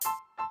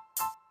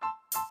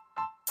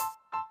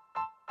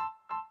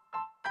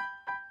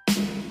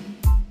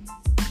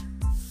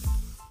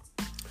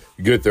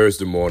Good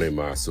Thursday morning,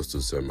 my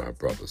sisters and my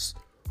brothers.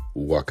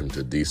 Welcome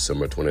to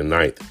December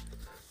 29th,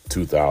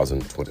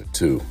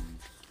 2022.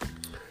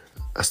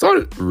 I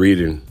started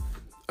reading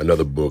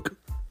another book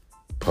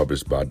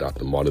published by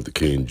Dr. Martin Luther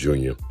King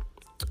Jr.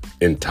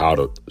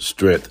 entitled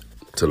Strength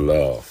to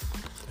Love.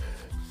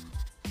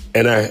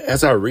 And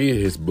as I read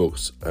his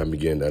books, I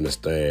begin to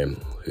understand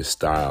his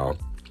style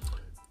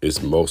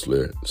is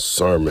mostly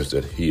sermons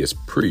that he has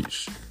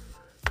preached.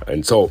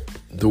 And so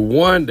the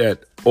one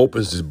that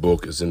opens this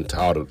book is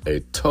entitled A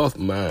Tough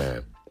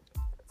Mind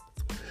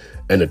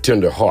and a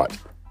Tender Heart.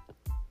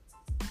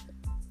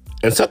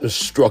 And something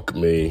struck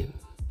me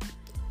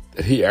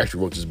that he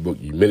actually wrote this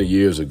book many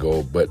years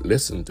ago, but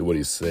listen to what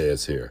he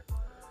says here.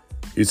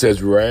 He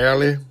says,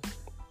 rarely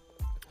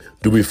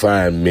do we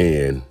find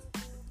men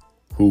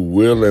who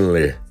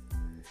willingly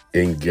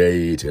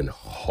engage in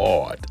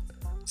hard,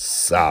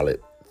 solid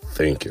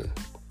thinking.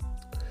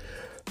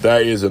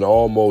 There is an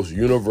almost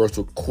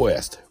universal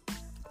quest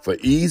for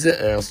easy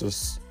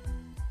answers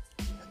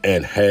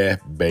and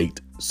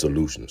half-baked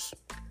solutions.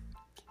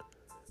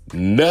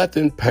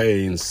 Nothing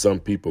pains some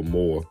people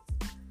more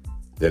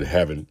than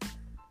having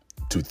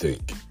to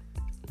think.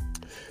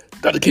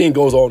 Dr. King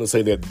goes on to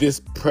say that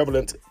this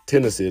prevalent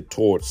tendency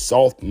toward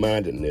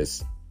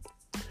soft-mindedness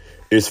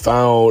is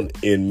found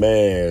in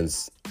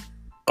man's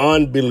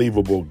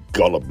unbelievable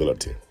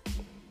gullibility.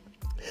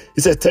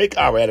 He says, take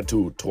our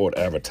attitude toward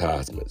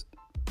advertisements.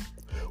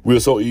 We are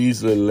so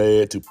easily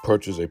led to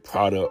purchase a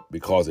product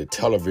because a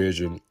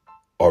television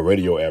or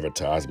radio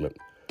advertisement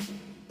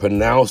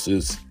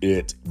pronounces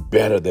it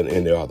better than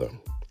any other.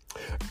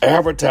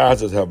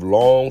 Advertisers have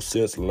long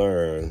since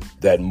learned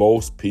that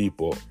most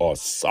people are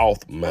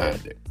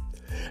soft-minded,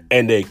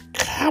 and they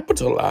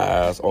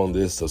capitalize on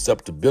this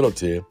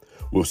susceptibility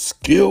with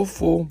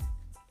skillful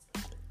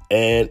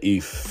and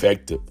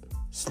effective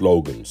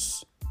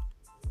slogans.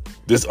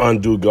 This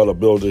undue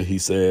gullibility, he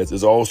says,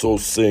 is also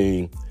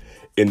seen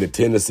in the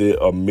tendency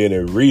of many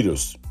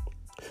readers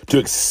to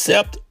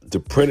accept the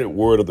printed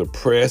word of the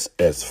press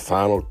as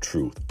final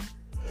truth.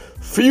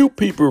 Few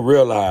people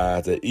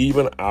realize that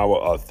even our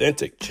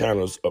authentic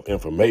channels of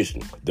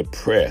information, the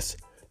press,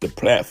 the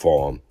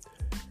platform,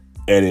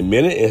 and in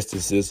many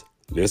instances,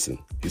 listen,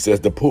 he says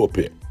the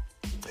pulpit,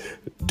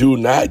 do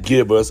not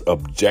give us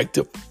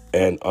objective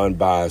and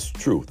unbiased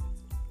truth.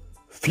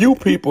 Few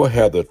people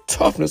have the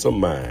toughness of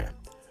mind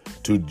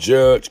to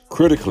judge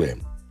critically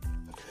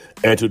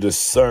and to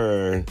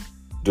discern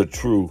the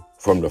true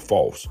from the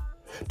false,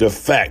 the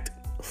fact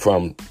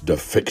from the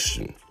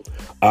fiction.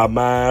 Our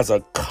minds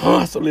are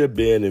constantly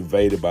being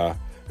invaded by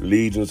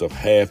legions of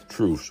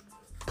half-truths,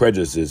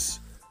 prejudices,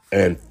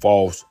 and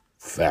false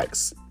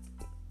facts.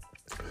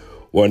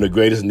 One of the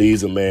greatest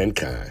needs of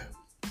mankind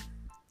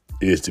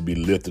is to be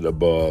lifted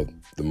above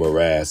the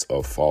morass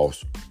of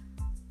false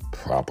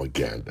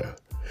propaganda.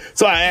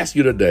 So I ask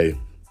you today,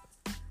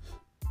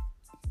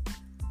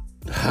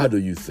 how do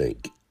you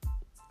think?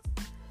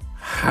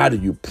 How do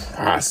you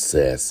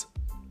process?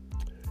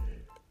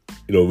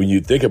 When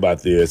you think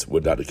about this,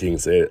 what Dr. King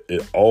said,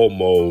 it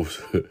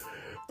almost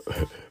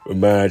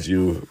reminds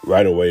you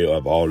right away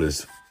of all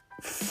this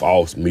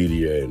false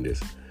media and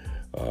this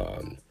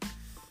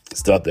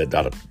stuff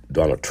that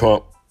Donald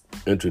Trump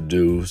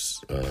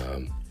introduced.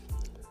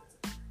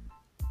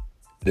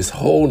 This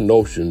whole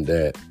notion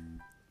that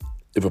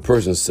if a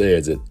person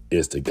says it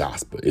is the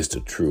gospel, it's the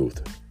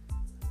truth.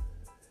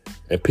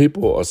 And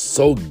people are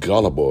so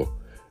gullible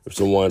if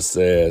someone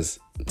says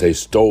they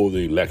stole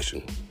the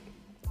election.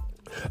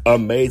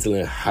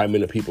 Amazingly, how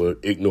many people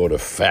ignore the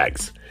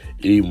facts,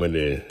 even when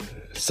the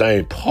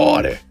same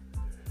party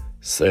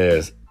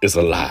says it's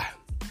a lie.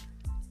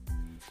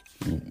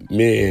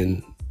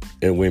 Men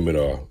and women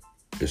are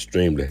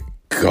extremely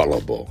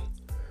gullible.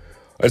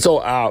 And so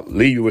I'll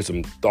leave you with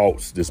some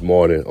thoughts this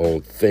morning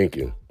on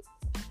thinking.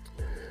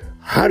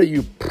 How do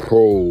you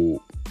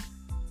probe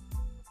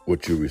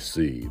what you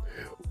receive?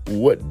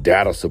 What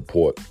data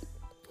support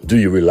do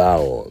you rely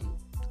on?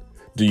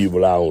 Do you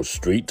rely on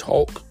street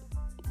talk,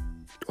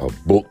 or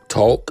book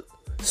talk,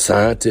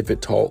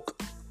 scientific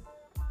talk,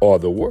 or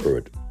the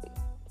word?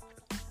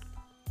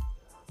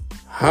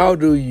 How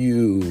do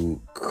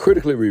you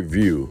critically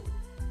review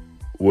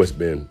what's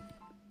been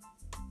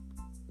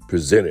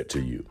presented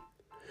to you?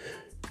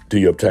 Do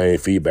you obtain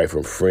feedback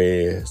from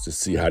friends to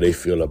see how they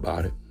feel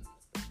about it?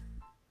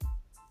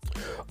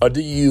 Or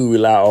do you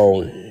rely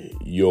on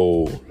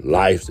your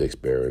life's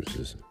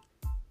experiences?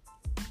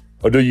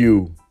 Or do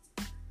you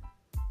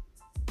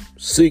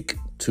seek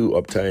to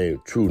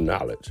obtain true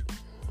knowledge?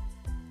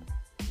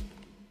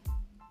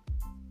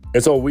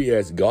 And so we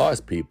as God's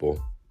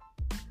people,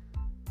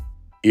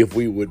 if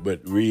we would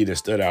but read and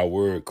study our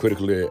word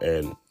critically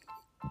and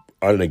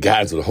under the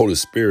guidance of the Holy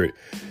Spirit,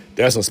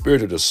 there's some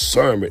spiritual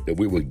discernment that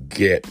we would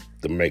get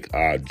to make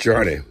our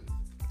journey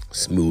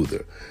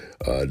smoother.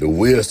 The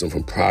wisdom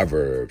from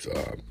Proverbs,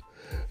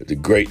 the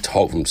great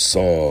talk from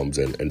Psalms,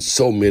 and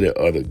so many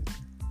other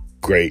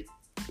great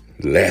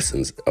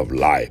lessons of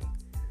life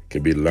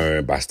can be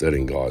learned by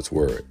studying God's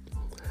word.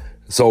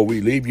 So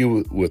we leave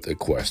you with a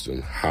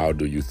question. How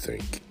do you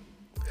think?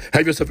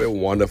 Have yourself a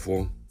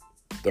wonderful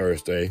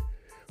Thursday.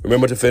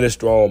 Remember to finish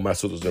strong, my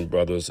sisters and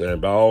brothers,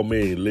 and by all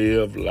means,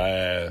 live,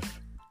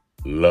 laugh,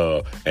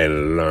 love,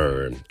 and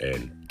learn,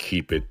 and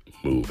keep it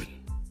moving.